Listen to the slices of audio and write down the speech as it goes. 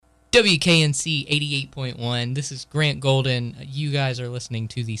WKNC 88.1. This is Grant Golden. You guys are listening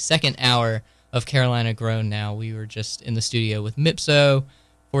to the second hour of Carolina Grown Now. We were just in the studio with Mipso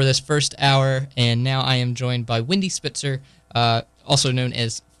for this first hour, and now I am joined by Wendy Spitzer, also known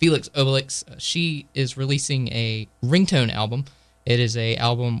as Felix Obelix. She is releasing a ringtone album. It is an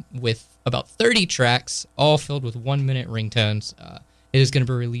album with about 30 tracks, all filled with 1-minute ringtones. It is going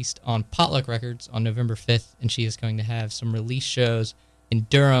to be released on Potluck Records on November 5th, and she is going to have some release shows in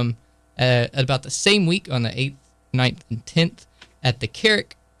Durham at about the same week on the 8th, 9th, and 10th at the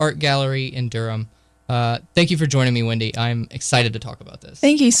Carrick Art Gallery in Durham. Thank you for joining me, Wendy. I'm excited to talk about this.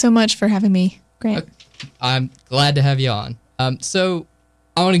 Thank you so much for having me, Grant. I'm glad to have you on. So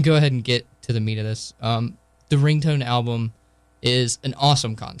I want to go ahead and get to the meat of this. The ringtone album is an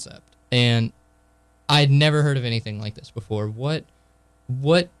awesome concept, and I'd never heard of anything like this before.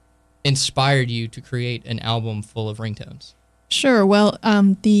 What inspired you to create an album full of ringtones? Sure. Well,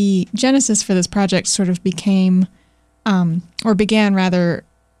 the genesis for this project sort of began rather,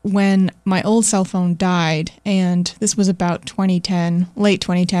 when my old cell phone died, and this was about 2010, late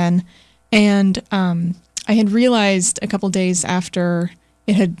 2010, and I had realized a couple days after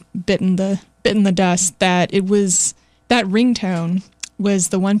it had bitten the dust that that ringtone was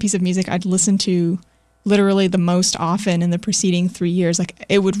the one piece of music I'd listened to literally the most often in the preceding 3 years. Like,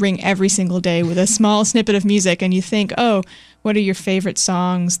 it would ring every single day with a small snippet of music, and you think, oh, what are your favorite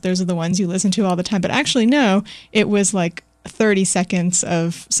songs? Those are the ones you listen to all the time. But actually, no, it was like 30 seconds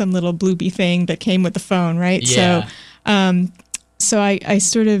of some little bloopy thing that came with the phone, right? Yeah. So I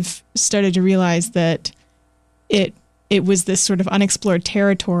sort of started to realize that it was this sort of unexplored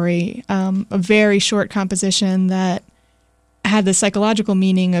territory, a very short composition that had the psychological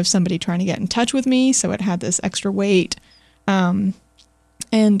meaning of somebody trying to get in touch with me, so it had this extra weight.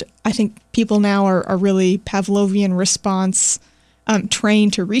 And I think people now are really Pavlovian response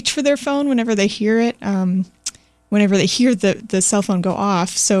trained to reach for their phone whenever they hear it, whenever they hear the cell phone go off.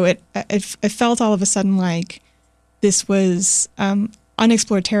 So it felt all of a sudden like this was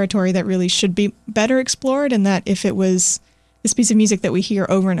unexplored territory that really should be better explored, and that if it was this piece of music that we hear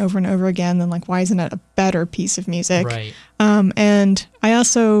over and over and over again, then like, why isn't it a better piece of music? Right. And I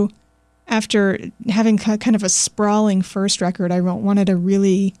also, after having kind of a sprawling first record, I wanted a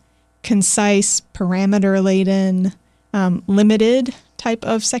really concise, parameter-laden, limited type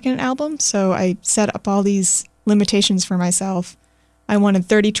of second album. So I set up all these limitations for myself. I wanted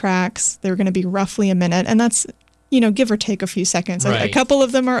 30 tracks. They were going to be roughly a minute, and that's, give or take a few seconds. Right. A couple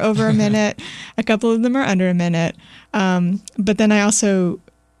of them are over a minute. A couple of them are under a minute. But then I also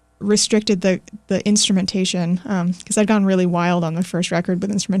restricted the instrumentation because I'd gone really wild on the first record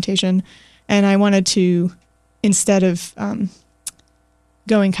with instrumentation, and I wanted to, instead of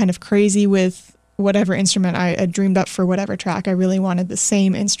going kind of crazy with whatever instrument I had dreamed up for whatever track, I really wanted the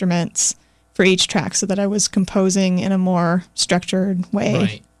same instruments for each track so that I was composing in a more structured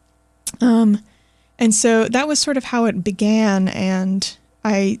way. Right. And so that was sort of how it began, and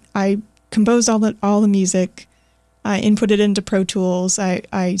I composed all the music. I inputted it into Pro Tools.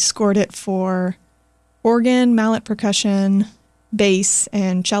 I scored it for organ, mallet percussion, bass,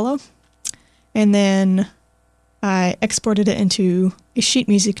 and cello. And then I exported it into a sheet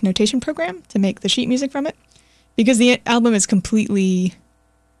music notation program to make the sheet music from it. Because the album is completely,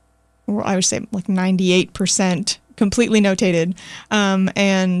 or I would say like 98% completely notated.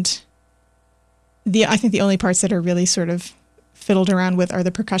 And I think the only parts that are really sort of fiddled around with are the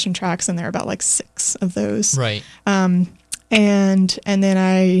percussion tracks, and there are about like 6 of those. Right. And then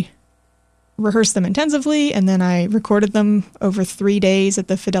I rehearsed them intensively, and then I recorded them over 3 days at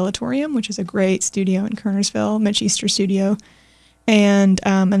the Fidelatorium, which is a great studio in Kernersville, Mitch Easter studio. And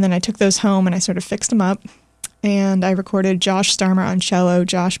then I took those home and I sort of fixed them up. And I recorded Josh Starmer on cello.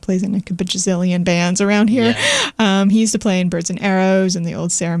 Josh plays in a bajillion bands around here. Yeah. He used to play in Birds and Arrows and The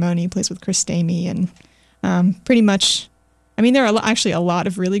Old Ceremony. He plays with Chris Stamey. And pretty much, I mean, there are actually a lot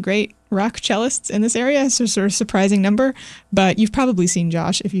of really great rock cellists in this area. It's a sort of surprising number. But you've probably seen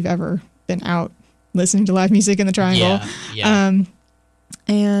Josh if you've ever been out listening to live music in the Triangle. Yeah.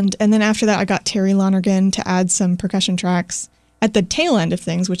 And then after that, I got Terry Lonergan to add some percussion tracks at the tail end of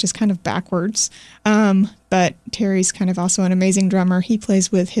things, which is kind of backwards. But Terry's kind of also an amazing drummer. He plays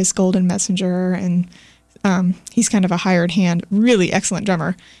with His Golden Messenger, and he's kind of a hired hand, really excellent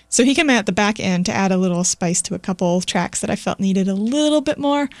drummer. So he came at the back end to add a little spice to a couple tracks that I felt needed a little bit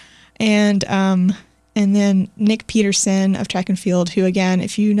more. And then Nick Peterson of Track and Field, who, again,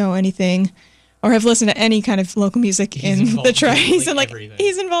 if you know anything or have listened to any kind of local music in the Tri, he's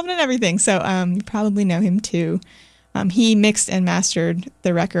involved in everything. So you probably know him too. He mixed and mastered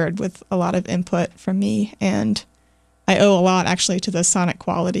the record with a lot of input from me, and I owe a lot actually to the sonic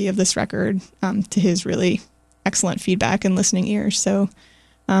quality of this record, to his really excellent feedback and listening ears. So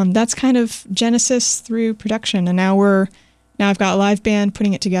that's kind of genesis through production. And now I've got a live band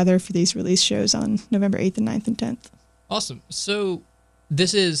putting it together for these release shows on November 8th and 9th and 10th. Awesome. So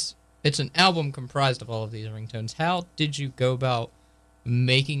it's an album comprised of all of these ringtones. How did you go about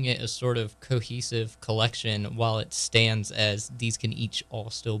making it a sort of cohesive collection while it stands as these can each all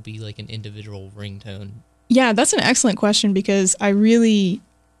still be like an individual ringtone? Yeah, that's an excellent question, because I really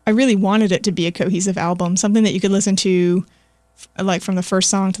wanted it to be a cohesive album, something that you could listen to like from the first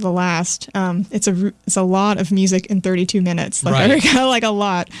song to the last. It's a lot of music in 32 minutes, like, right. Like a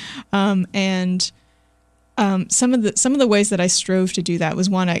lot. And some of the ways that I strove to do that was,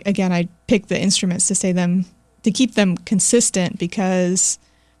 one, I picked the instruments to keep them consistent, because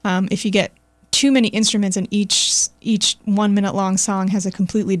if you get too many instruments and each 1 minute long song has a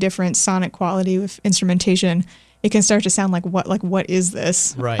completely different sonic quality with instrumentation, it can start to sound like what is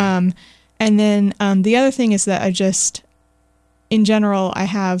this? Right. And then the other thing is that in general, I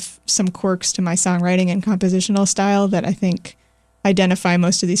have some quirks to my songwriting and compositional style that I think identify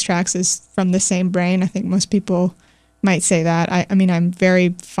most of these tracks as from the same brain. I think most people might say that. I mean, I'm very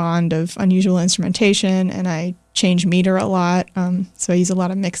fond of unusual instrumentation, and I change meter a lot. So I use a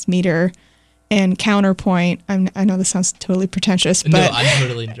lot of mixed meter and counterpoint. I know this sounds totally pretentious, but no, I'm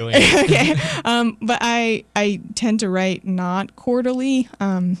totally enjoying it. Okay, but I tend to write not chordally,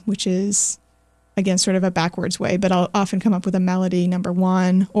 which is, again, sort of a backwards way, but I'll often come up with a melody, number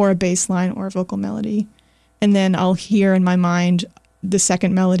one, or a bass line or a vocal melody. And then I'll hear in my mind the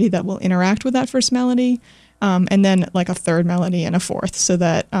second melody that will interact with that first melody, and then like a third melody and a fourth, so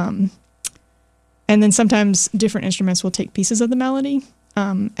that, and then sometimes different instruments will take pieces of the melody,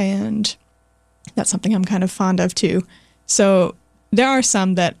 and that's something I'm kind of fond of too. So there are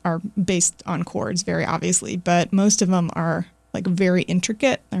some that are based on chords, very obviously, but most of them are like very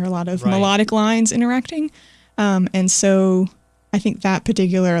intricate. There are a lot of melodic lines interacting. And so I think that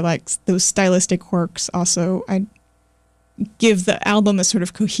particular, like those stylistic quirks also, I give the album a sort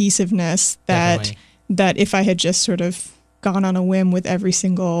of cohesiveness that if I had just sort of gone on a whim with every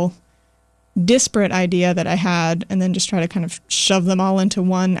single disparate idea that I had and then just try to kind of shove them all into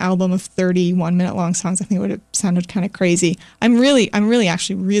one album of 31 minute long songs, I think it would have sounded kind of crazy. I'm really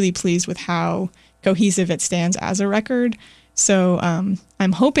actually really pleased with how cohesive it stands as a record. So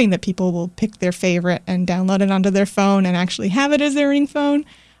I'm hoping that people will pick their favorite and download it onto their phone and actually have it as their ringtone.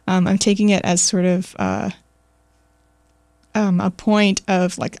 I'm taking it as sort of a point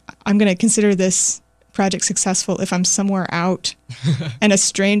of like, I'm going to consider this project successful if I'm somewhere out and a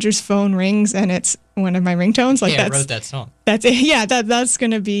stranger's phone rings and it's one of my ringtones. Like, I wrote that song. That's it. Yeah, that's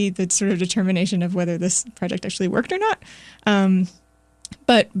going to be the sort of determination of whether this project actually worked or not.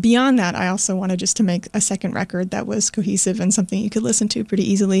 But beyond that, I also wanted just to make a second record that was cohesive and something you could listen to pretty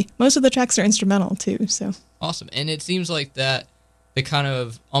easily. Most of the tracks are instrumental too, so. Awesome. And it seems like that the kind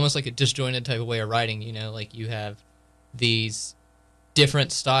of almost like a disjointed type of way of writing, you know, like you have these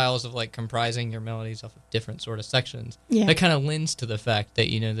different styles of like comprising your melodies off of different sort of sections. Yeah. That kind of lends to the fact that,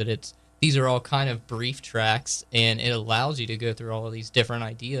 you know, that these are all kind of brief tracks, and it allows you to go through all of these different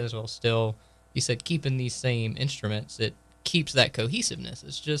ideas while still, you said, keeping these same instruments. It keeps that cohesiveness.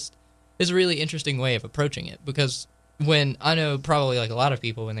 It's a really interesting way of approaching it, because when I know probably like a lot of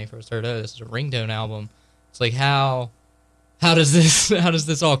people when they first heard, oh, this is a ringtone album, it's like how does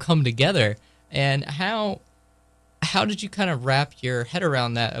this all come together, and how did you kind of wrap your head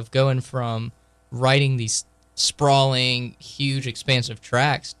around that, of going from writing these sprawling, huge, expansive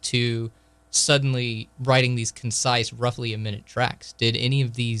tracks to suddenly writing these concise, roughly a minute tracks? Did any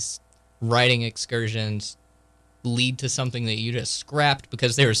of these writing excursions lead to something that you just scrapped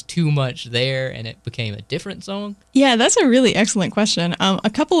because there was too much there and it became a different song? Yeah, that's a really excellent question. A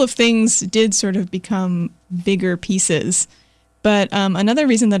couple of things did sort of become bigger pieces, but another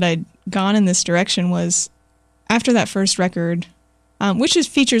reason that I'd gone in this direction was after that first record, which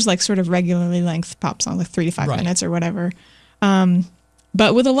features like sort of regularly length pop songs, like 3 to 5 minutes or whatever,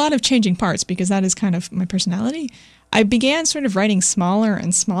 but with a lot of changing parts, because that is kind of my personality, I began sort of writing smaller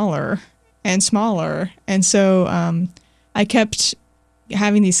and smaller and smaller. And so I kept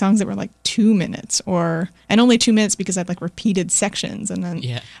having these songs that were like 2 minutes and only 2 minutes because I'd like repeated sections. And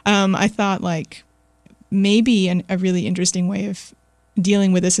then I thought like maybe a really interesting way of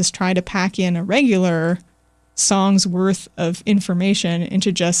dealing with this is try to pack in a regular song's worth of information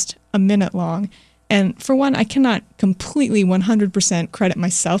into just a minute long. And for one, I cannot completely 100% credit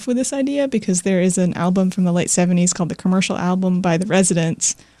myself with this idea, because there is an album from the late 70s called The Commercial Album by The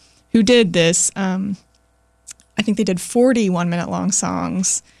Residents, who did this. I think they did 40 1 minute long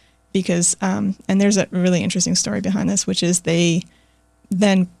songs, because and there's a really interesting story behind this, which is they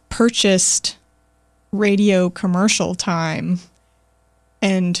then purchased radio commercial time,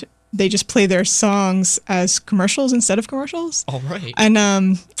 and they just play their songs as commercials instead of commercials. All right.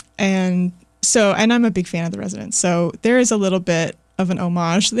 And so I'm a big fan of The Residents, so there is a little bit of an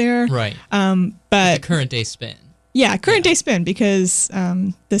homage there. Right. But the current day spin. Yeah, current day spin, because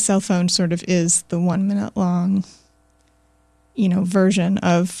the cell phone sort of is the 1 minute long, version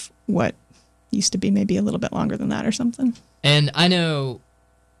of what used to be maybe a little bit longer than that or something. And I know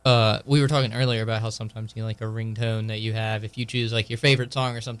we were talking earlier about how sometimes you like a ringtone that you have. If you choose like your favorite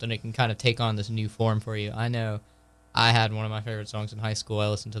song or something, it can kind of take on this new form for you. I know I had one of my favorite songs in high school. I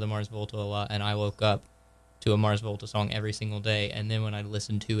listened to the Mars Volta a lot, and I woke up to a Mars Volta song every single day. And then when I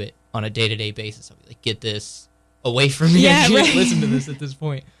listened to it on a day-to-day basis, I'd be like, get this away from me. I can't listen to this at this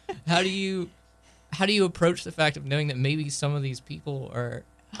point. How do you approach the fact of knowing that maybe some of these people are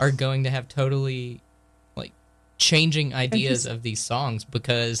going to have totally like changing ideas of these songs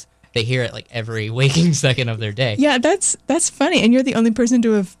because they hear it like every waking second of their day? Yeah, that's funny, and you're the only person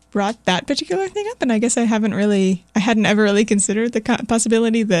to have brought that particular thing up, and I guess I hadn't ever really considered the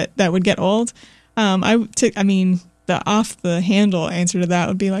possibility that would get old. The off the handle answer to that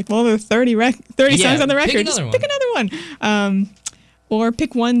would be like, well, there are 30 songs on the record. Just pick another one. Or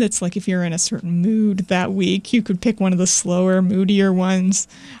pick one that's like, if you're in a certain mood that week, you could pick one of the slower, moodier ones.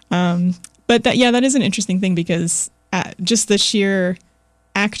 But that is an interesting thing, because just the sheer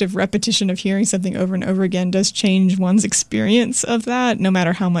act of repetition of hearing something over and over again does change one's experience of that, no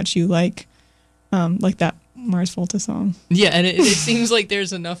matter how much you like that Mars Volta song. Yeah, and it seems like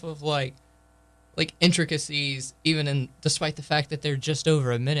there's enough of like intricacies, despite the fact that they're just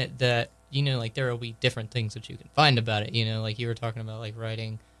over a minute, that like there will be different things that you can find about it. Like you were talking about, like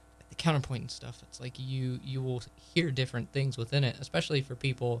writing the counterpoint and stuff. It's like you will hear different things within it, especially for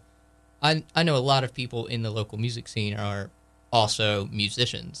people. I know a lot of people in the local music scene are also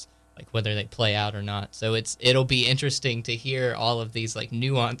musicians, like whether they play out or not. So it'll be interesting to hear all of these like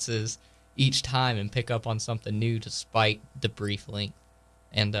nuances each time and pick up on something new despite the brief length.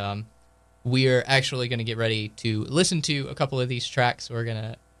 And we're actually going to get ready to listen to a couple of these tracks. We're going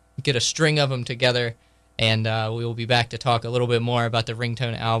to get a string of them together, and we will be back to talk a little bit more about the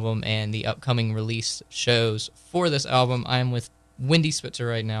Ringtone album and the upcoming release shows for this album. I'm with Wendy Spitzer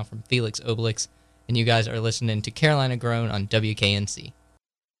right now from Felix Obelix, and you guys are listening to Carolina Grown on WKNC.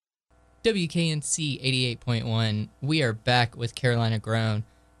 WKNC 88.1, we are back with Carolina Grown.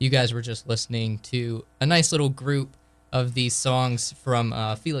 You guys were just listening to a nice little group of these songs from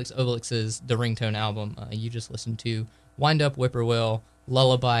Felix Obelix's The Ringtone album. You just listened to Wind Up Whippoorwill,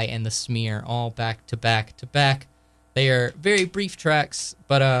 Lullaby, and The Smear, all back to back to back. They are very brief tracks,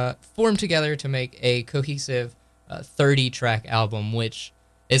 but formed together to make a cohesive 30-track album, which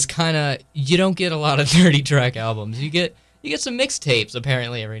is kind of, you don't get a lot of 30-track albums. You get some mixtapes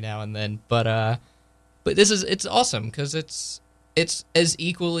apparently every now and then, but it's awesome because it's as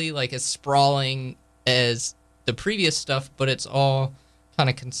equally like as sprawling as the previous stuff, but it's all kind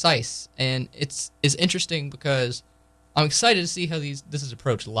of concise, and it's interesting because I'm excited to see how this is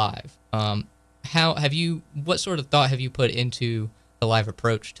approached live. What sort of thought have you put into the live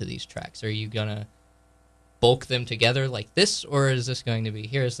approach to these tracks? Are you gonna bulk them together like this, or is this going to be,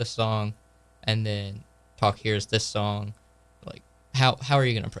 here's the song and then talk, here's this song? Like how are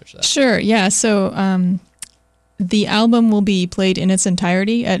you gonna approach that? Sure, yeah. So the album will be played in its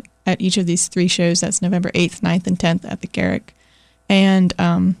entirety at each of these 3 shows. That's November 8th, 9th, and 10th at the Garrick. And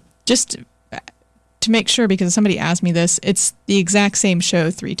just to make sure, because somebody asked me this, it's the exact same show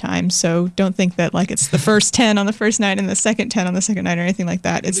 3 times. So don't think that like it's the first 10 on the first night and the second 10 on the second night or anything like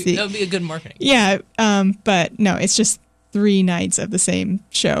that. That would be a good marketing. Yeah, but no, it's just 3 nights of the same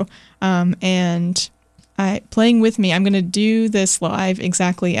show. And playing with me, I'm going to do this live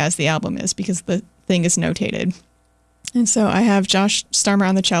exactly as the album is, because the thing is notated. And so I have Josh Starmer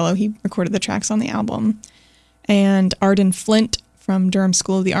on the cello. He recorded the tracks on the album. And Arden Flint from Durham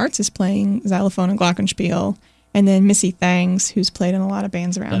School of the Arts is playing xylophone and glockenspiel. And then Missy Thangs, who's played in a lot of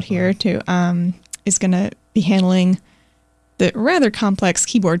bands around here too, is going to be handling the rather complex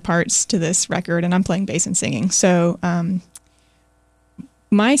keyboard parts to this record. And I'm playing bass and singing. So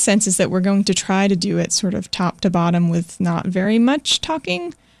my sense is that we're going to try to do it sort of top to bottom with not very much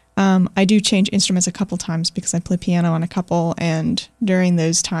talking. I do change instruments a couple times because I play piano on a couple, and during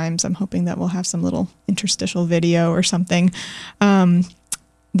those times I'm hoping that we'll have some little interstitial video or something.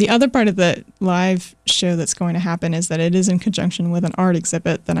 The other part of the live show that's going to happen is that it is in conjunction with an art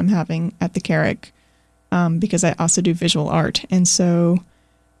exhibit that I'm having at the Carrick, because I also do visual art. And so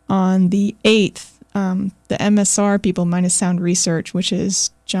on the 8th, the MSR people, Minus Sound Research, which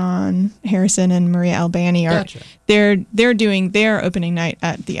is John Harrison and Maria Albani, Gotcha. they're doing their opening night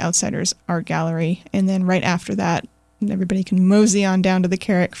at the Outsiders Art Gallery, and then right after that, everybody can mosey on down to the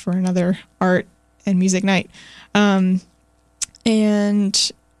Carrick for another art and music night. And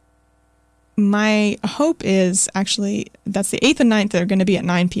my hope is actually that's the 8th and 9th. They're going to be at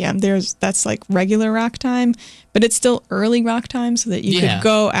 9 p.m. That's like regular rock time, but it's still early rock time so that you could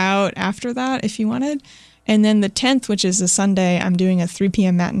go out after that if you wanted. And then the 10th, which is a Sunday, I'm doing a 3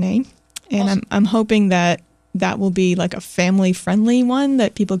 p.m. matinee. And awesome. I'm hoping that will be like a family friendly one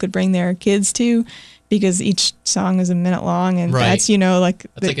that people could bring their kids to, because each song is a minute long, and that's, like...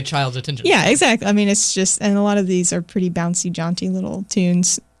 That's like a child's attention. Yeah, exactly. I mean, it's just... And a lot of these are pretty bouncy, jaunty little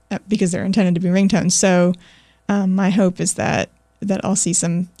tunes because they're intended to be ringtones. So my hope is that I'll see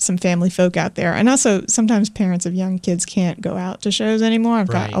some family folk out there. And also, sometimes parents of young kids can't go out to shows anymore. I've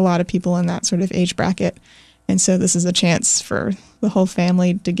got a lot of people in that sort of age bracket. And so this is a chance for the whole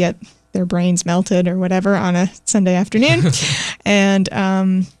family to get their brains melted or whatever on a Sunday afternoon. And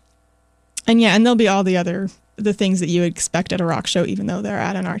there'll be all the things that you would expect at a rock show, even though they're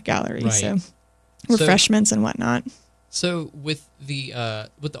at an art gallery. Right. So refreshments and whatnot. So with the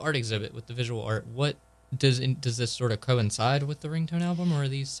art exhibit, with the visual art, what does this sort of coincide with the Ringtone album, or are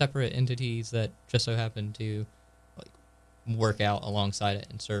these separate entities that just so happen to work out alongside it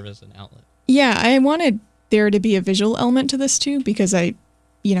and serve as an outlet? Yeah, I wanted there to be a visual element to this too, because I've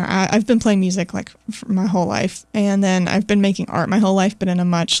been playing music like for my whole life, and then I've been making art my whole life, but in a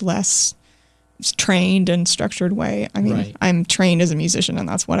much less trained and structured way. I mean, I'm trained as a musician, and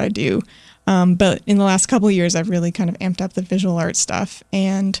that's what I do. But in the last couple of years, I've really kind of amped up the visual art stuff.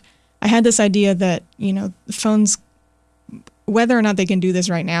 And I had this idea that, the phones, whether or not they can do this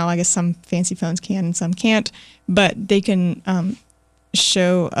right now, I guess some fancy phones can and some can't, but they can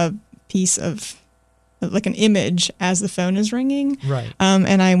show a piece of, like an image as the phone is ringing. Right.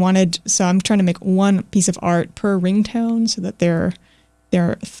 And so I'm trying to make one piece of art per ringtone so that they're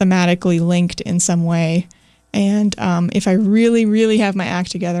thematically linked in some way. And if I really, really have my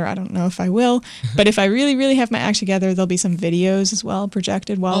act together, I don't know if I will, but if I really, really have my act together, there'll be some videos as well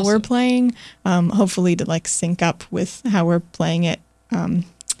projected while we're playing, hopefully to like sync up with how we're playing it. And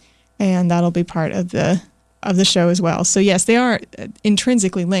that'll be part of the show as well. So yes, they are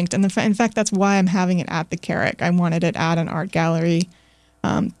intrinsically linked. And in fact, that's why I'm having it at the Carrick. I wanted it at an art gallery.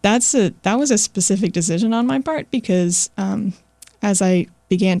 That was a specific decision on my part, because as I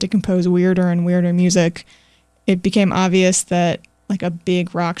began to compose weirder and weirder music, it became obvious that like a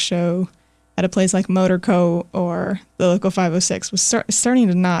big rock show at a place like Motorco or the local 506 was starting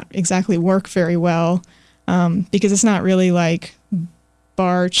to not exactly work very well, because it's not really like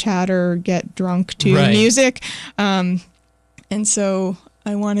bar chatter, get drunk to music. And so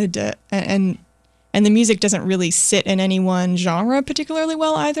I wanted to, and the music doesn't really sit in any one genre particularly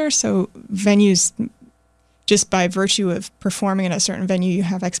well either. So venues, just by virtue of performing at a certain venue, you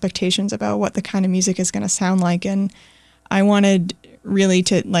have expectations about what the kind of music is going to sound like. And I wanted really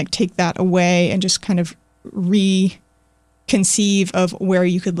to like take that away and just kind of reconceive of where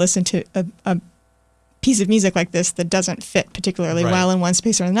you could listen to a piece of music like this that doesn't fit particularly well in one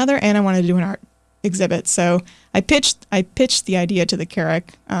space or another. And I wanted to do an art exhibit. So I pitched the idea to the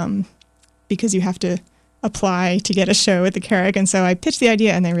Carrick, because you have to apply to get a show at the Carrick. And so I pitched the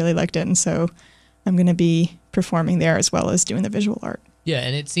idea and they really liked it. And so I'm going to be performing there as well as doing the visual art. Yeah,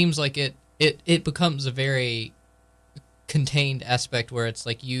 and it seems like it becomes a very contained aspect where it's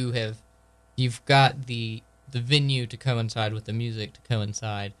like you've got the venue to coincide with the music, to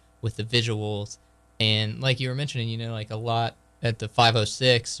coincide with the visuals, and like you were mentioning, like a lot at the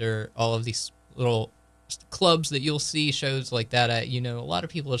 506 or all of these little clubs that you'll see shows like that at, a lot of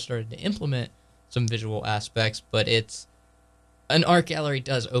people have started to implement some visual aspects, but an art gallery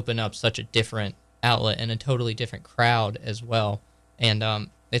does open up such a different outlet and a totally different crowd as well. And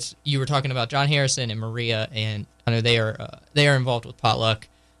you were talking about John Harrison and Maria, and I know they are involved with Potluck.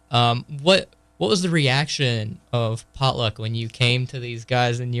 What was the reaction of Potluck when you came to these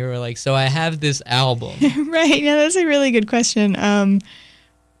guys and you were like, so I have this album? Right. Yeah, that's a really good question.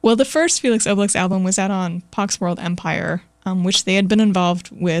 Well, the first Felix Obelix album was out on Pox World Empire, which they had been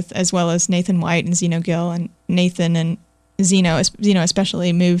involved with, as well as Nathan White and Zeno Gill, and Nathan and Zeno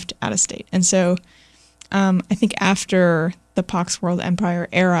especially moved out of state. And so I think after the Pox World Empire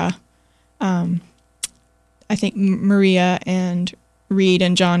era, I think Maria and Reed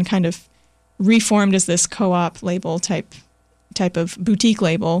and John kind of reformed as this co-op label type of boutique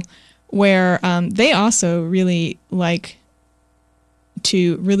label, where they also really like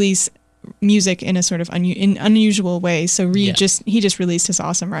to release music in a sort of in unusual ways. So Reed Yeah. he just released his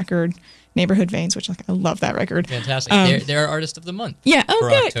awesome record, Neighborhood Veins, which I love that record. Fantastic. They're Artist of the Month. Yeah. Oh, for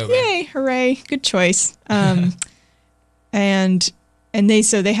good. October. Yay! Hooray! Good choice. And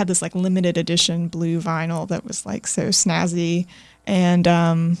they had this like limited edition blue vinyl that was like so snazzy, and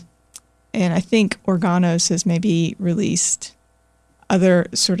I think Organos has maybe released other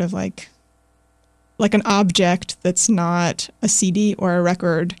sort of like an object that's not a CD or a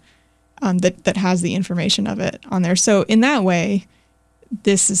record, that has the information of it on there. So in that way,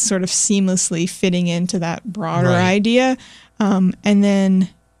 this is sort of seamlessly fitting into that broader idea. And then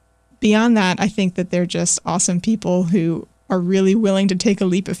beyond that, I think that they're just awesome people who are really willing to take a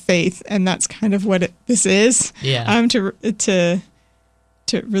leap of faith, and that's kind of what this is. Yeah.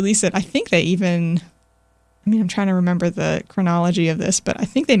 To release it, I think they even, I'm trying to remember the chronology of this, but I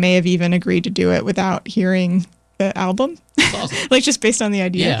think they may have even agreed to do it without hearing the album. That's awesome. Like just based on the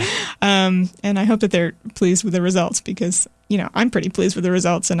idea. Yeah. And I hope that they're pleased with the results, because, I'm pretty pleased with the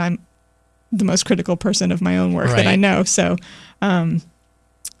results, and I'm the most critical person of my own work that I know. So,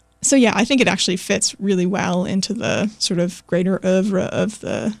 yeah, I think it actually fits really well into the sort of greater oeuvre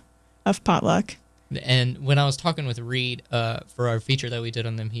of Potluck. And when I was talking with Reed for our feature that we did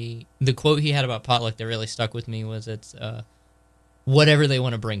on them, the quote he had about Potluck that really stuck with me was, it's whatever they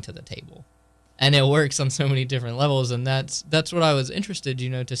want to bring to the table. And it works on so many different levels, and that's what I was interested,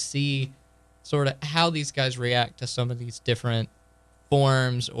 to see sort of how these guys react to some of these different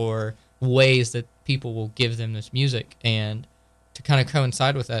forms or ways that people will give them this music, and to kind of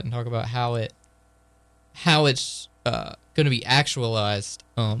coincide with that and talk about how it's going to be actualized.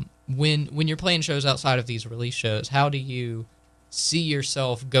 When you're playing shows outside of these release shows, how do you see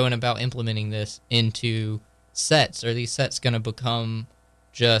yourself going about implementing this into sets? Are these sets going to become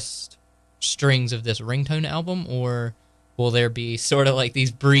just strings of this ringtone album, or will there be sort of like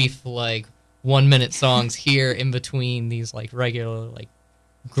these brief, like 1-minute songs here in between these like regular, like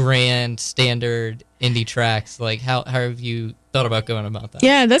grand standard indie tracks? Like how have you thought about going about that?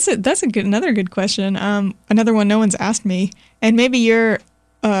 Yeah, that's another good question. Another one no one's asked me, and maybe you're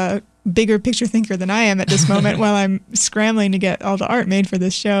a bigger picture thinker than I am at this moment while I'm scrambling to get all the art made for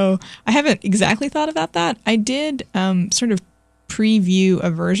this show. I haven't exactly thought about that. I did sort of preview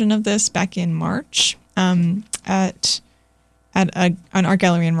a version of this back in March at an art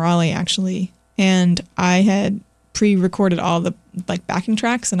gallery in Raleigh, actually, and I had pre-recorded all the like backing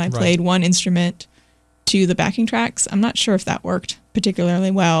tracks, and I played one instrument to the backing tracks. I'm not sure if that worked particularly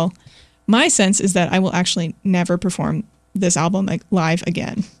well. My sense is that I will actually never perform this album like live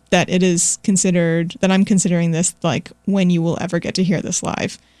again. That it is considered, that I'm considering this like when you will ever get to hear this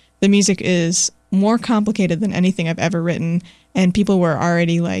live. The music is more complicated than anything I've ever written, and people were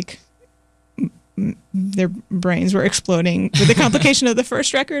already like, their brains were exploding with the complication of the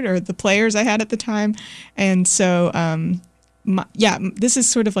first record, or the players I had at the time. And so, this is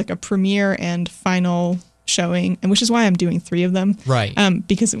sort of like a premiere and final showing, and which is why I'm doing 3 of them. Right.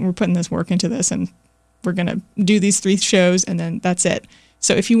 Because we're putting this work into this, and we're going to do these 3 shows, and then that's it.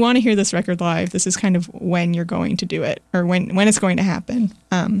 So if you want to hear this record live, this is kind of when you're going to do it, or when it's going to happen.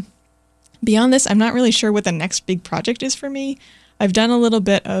 Beyond this, I'm not really sure what the next big project is for me. I've done a little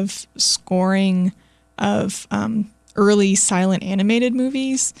bit of scoring of early silent animated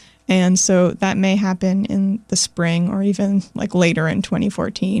movies, and so that may happen in the spring or even like later in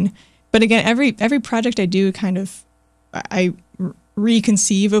 2014. But again, every project I do, I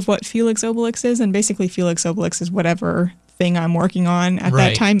reconceive of what Felix Obelix is, and basically Felix Obelix is whatever thing I'm working on at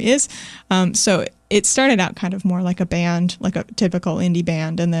that time is. So it started out kind of more like a band, like a typical indie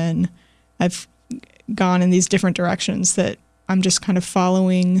band, and then I've gone in these different directions that I'm just kind of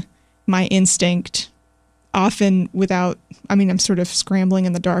following my instinct, often I'm sort of scrambling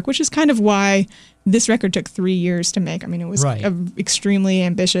in the dark, which is kind of why this record took 3 years to make. It was an extremely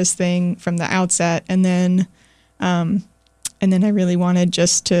ambitious thing from the outset, and then I really wanted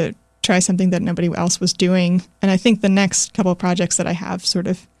just to try something that nobody else was doing. And I think the next couple of projects that I have sort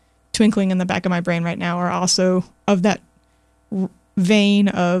of twinkling in the back of my brain right now are also of that vein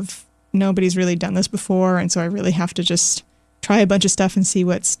of nobody's really done this before, and so I really have to just try a bunch of stuff and see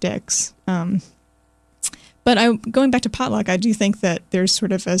what sticks. But going back to Potluck, I do think that there's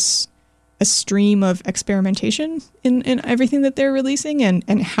sort of a stream of experimentation in everything that they're releasing,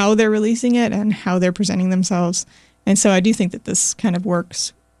 and how they're releasing it and how they're presenting themselves. And so I do think that this kind of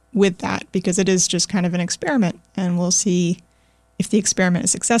works with that, because it is just kind of an experiment, and we'll see if the experiment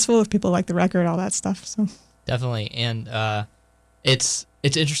is successful, if people like the record, all that stuff. So definitely. And it's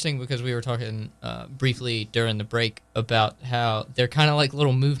interesting because we were talking briefly during the break about how they're kind of like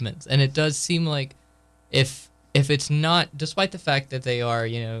little movements, and it does seem like if it's not, despite the fact that they are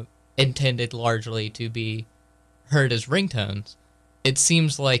intended largely to be heard as ringtones. It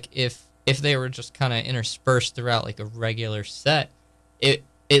seems like if they were just kind of interspersed throughout like a regular set, it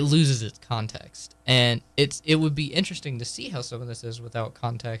loses its context. And it would be interesting to see how some of this is without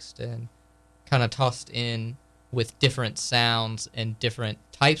context and kind of tossed in with different sounds and different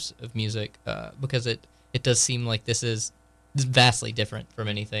types of music, because it does seem like this is vastly different from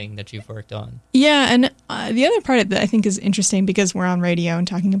anything that you've worked on. Yeah, and the other part that I think is interesting, because we're on radio and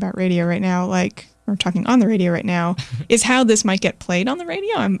talking about radio right now, like we're talking on the radio right now, is how this might get played on the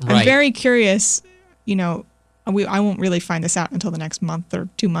radio. I'm very curious. You know, I won't really find this out until the next month or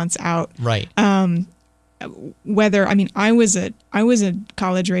 2 months out. Right. Whether, I mean, I was a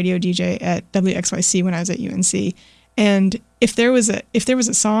college radio DJ at WXYC when I was at UNC, and if there was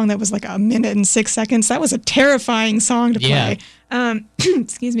a song that was like 1 minute and 6 seconds, that was a terrifying song to play.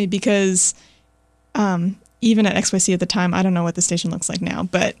 Excuse me, because even at XYC at the time, I don't know what the station looks like now,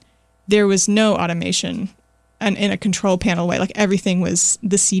 but there was no automation and in a control panel way. Like everything was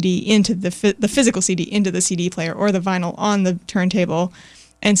the CD into the physical CD into the CD player, or the vinyl on the turntable.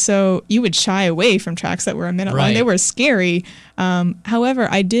 And so you would shy away from tracks that were a minute long. They were scary. However,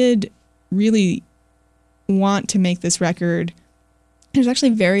 I did really want to make this record. There's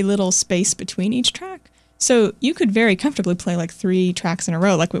actually very little space between each track. So you could very comfortably play like 3 tracks in a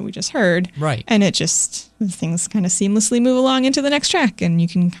row, like what we just heard. Right. And things kind of seamlessly move along into the next track, and you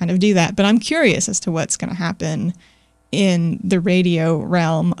can kind of do that. But I'm curious as to what's going to happen in the radio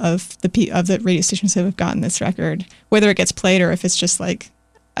realm of the radio stations that have gotten this record, whether it gets played or if it's just like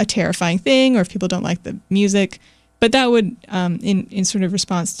a terrifying thing, or if people don't like the music. But that would, in sort of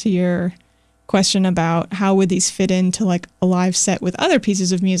response to your question about how would these fit into like a live set with other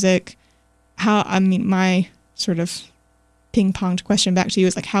pieces of music, my sort of ping-ponged question back to you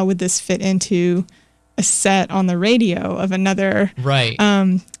is like, how would this fit into a set on the radio of another? Right.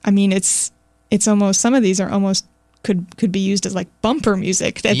 I mean, it's almost, some of these are almost could be used as like bumper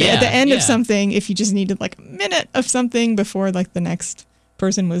music at the end of something, if you just needed like a minute of something before like the next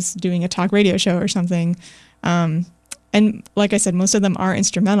person was doing a talk radio show or something. And like I said, most of them are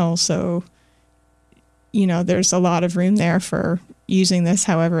instrumental, so you know, there's a lot of room there for using this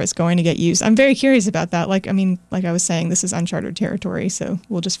however it's going to get used. I'm very curious about that. Like I was saying, this is uncharted territory, so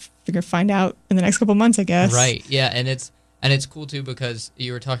we'll just find out in the next couple months, I guess. Right. Yeah, and it's cool too, because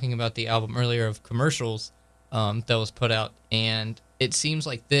you were talking about the album earlier of Commercials that was put out, and it seems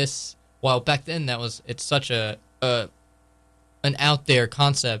like this, while back then it's such an out there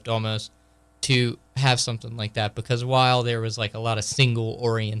concept almost to have something like that, because while there was like a lot of single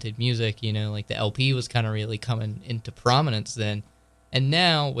oriented music, you know, like the LP was kind of really coming into prominence then, and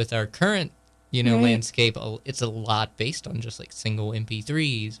now with our current, you know, landscape, it's a lot based on just like single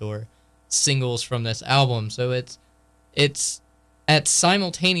MP3s or singles from this album. So it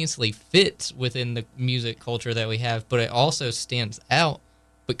simultaneously fits within the music culture that we have, but it also stands out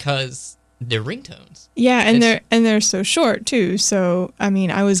because they're ringtones. Yeah, and they're so short too. So I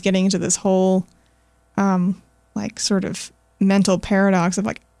mean, I was getting into this whole like sort of mental paradox of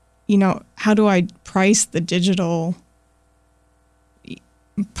like, you know, how do I price the digital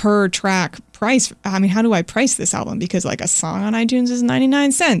per track price? I mean, how do I price this album? Because like a song on iTunes is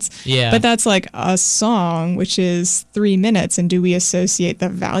 99 cents. Yeah. But that's like a song, which is 3 minutes. And do we associate the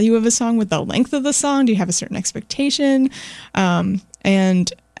value of a song with the length of the song? Do you have a certain expectation? And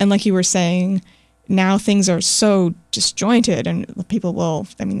like you were saying, now things are so disjointed, and people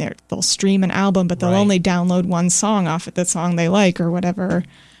they'll stream an album, but they'll only download one song off of the song they like or whatever.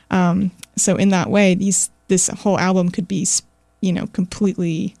 So in that way, this whole album could be, you know,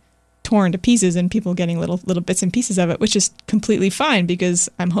 completely torn to pieces, and people getting little bits and pieces of it, which is completely fine, because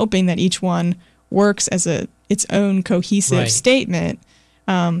I'm hoping that each one works as its own cohesive statement.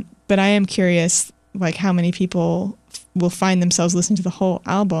 But I am curious, like, how many people will find themselves listening to the whole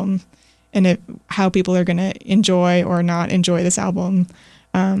album, and how people are going to enjoy or not enjoy this album.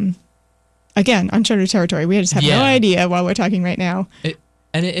 Again, uncharted territory. We just have no idea while we're talking right now.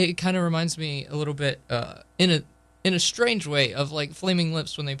 It kind of reminds me a little bit, in a strange way, of like Flaming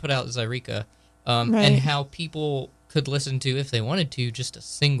Lips when they put out Zaireeka, and how people could listen to, if they wanted to, just a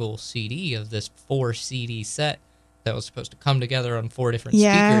single CD of this 4 CD set that was supposed to come together on 4 different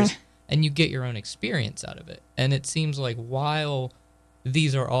speakers, and you get your own experience out of it. And it seems like while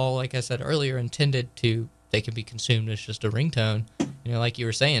these are all, like I said earlier, they can be consumed as just a ringtone, you know, like you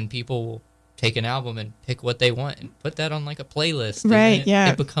were saying, people will take an album and pick what they want and put that on like a playlist. Right,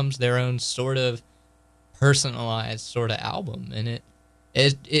 It becomes their own sort of personalized sort of album, and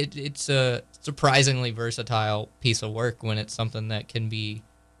it's a surprisingly versatile piece of work when it's something that can be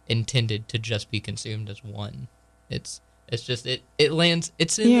intended to just be consumed as one. It's It's just it lands.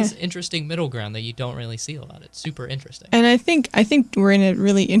 It's in this interesting middle ground that you don't really see a lot. It's super interesting. And I think we're in a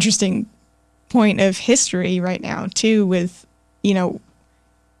really interesting point of history right now too, with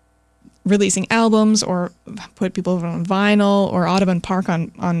releasing albums or put people on vinyl, or Audubon Park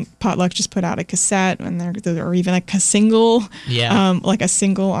on Potluck just put out a cassette, and or even a single, like a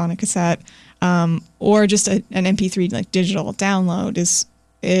single on a cassette, or just an MP3 like digital download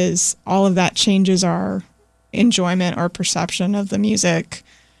is all of that changes our enjoyment or perception of the music,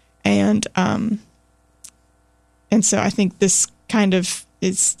 and so I think this kind of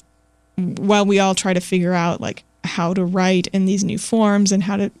is, while we all try to figure out like how to write in these new forms and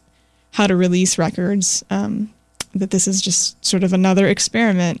how to release records, that this is just sort of another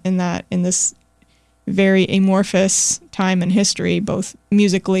experiment in this very amorphous time in history, both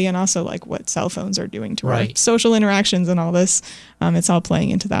musically and also like what cell phones are doing to our social interactions and all this. It's all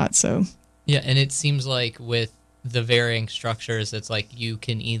playing into that. So yeah, and it seems like with the varying structures, it's like you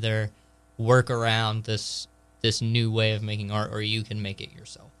can either work around this new way of making art, or you can make it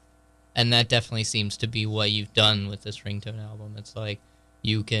yourself. And that definitely seems to be what you've done with this Ringtone album. It's like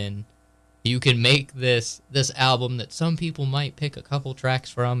you can make this album that some people might pick a couple tracks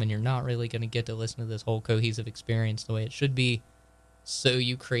from, and you're not really going to get to listen to this whole cohesive experience the way it should be. So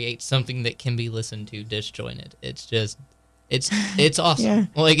you create something that can be listened to disjointed. It's just, it's awesome. Yeah.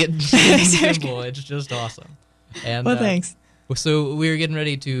 Like it's simple. It's just awesome. And well, thanks. So we're getting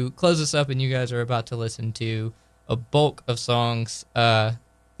ready to close this up, and you guys are about to listen to a bulk of songs that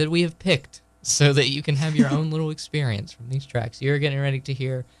we have picked so that you can have your own little experience from these tracks. You're getting ready to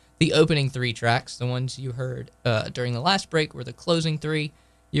hear the opening 3 tracks. The ones you heard during the last break were the closing 3.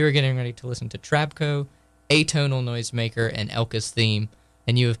 You're getting ready to listen to Trabco, Atonal Noisemaker, and Elka's Theme.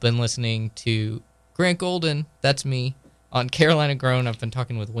 And you have been listening to Grant Golden, that's me, on Carolina Grown. I've been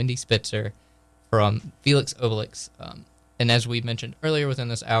talking with Wendy Spitzer from Felix Obelix. And as we mentioned earlier within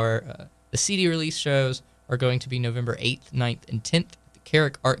this hour, the CD release shows are going to be November 8th, 9th, and 10th at the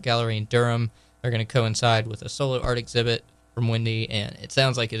Carrick Art Gallery in Durham. They're going to coincide with a solo art exhibit from Wendy, and it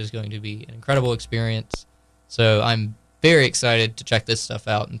sounds like it is going to be an incredible experience. So I'm very excited to check this stuff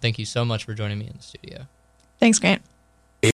out, and thank you so much for joining me in the studio. Thanks, Grant.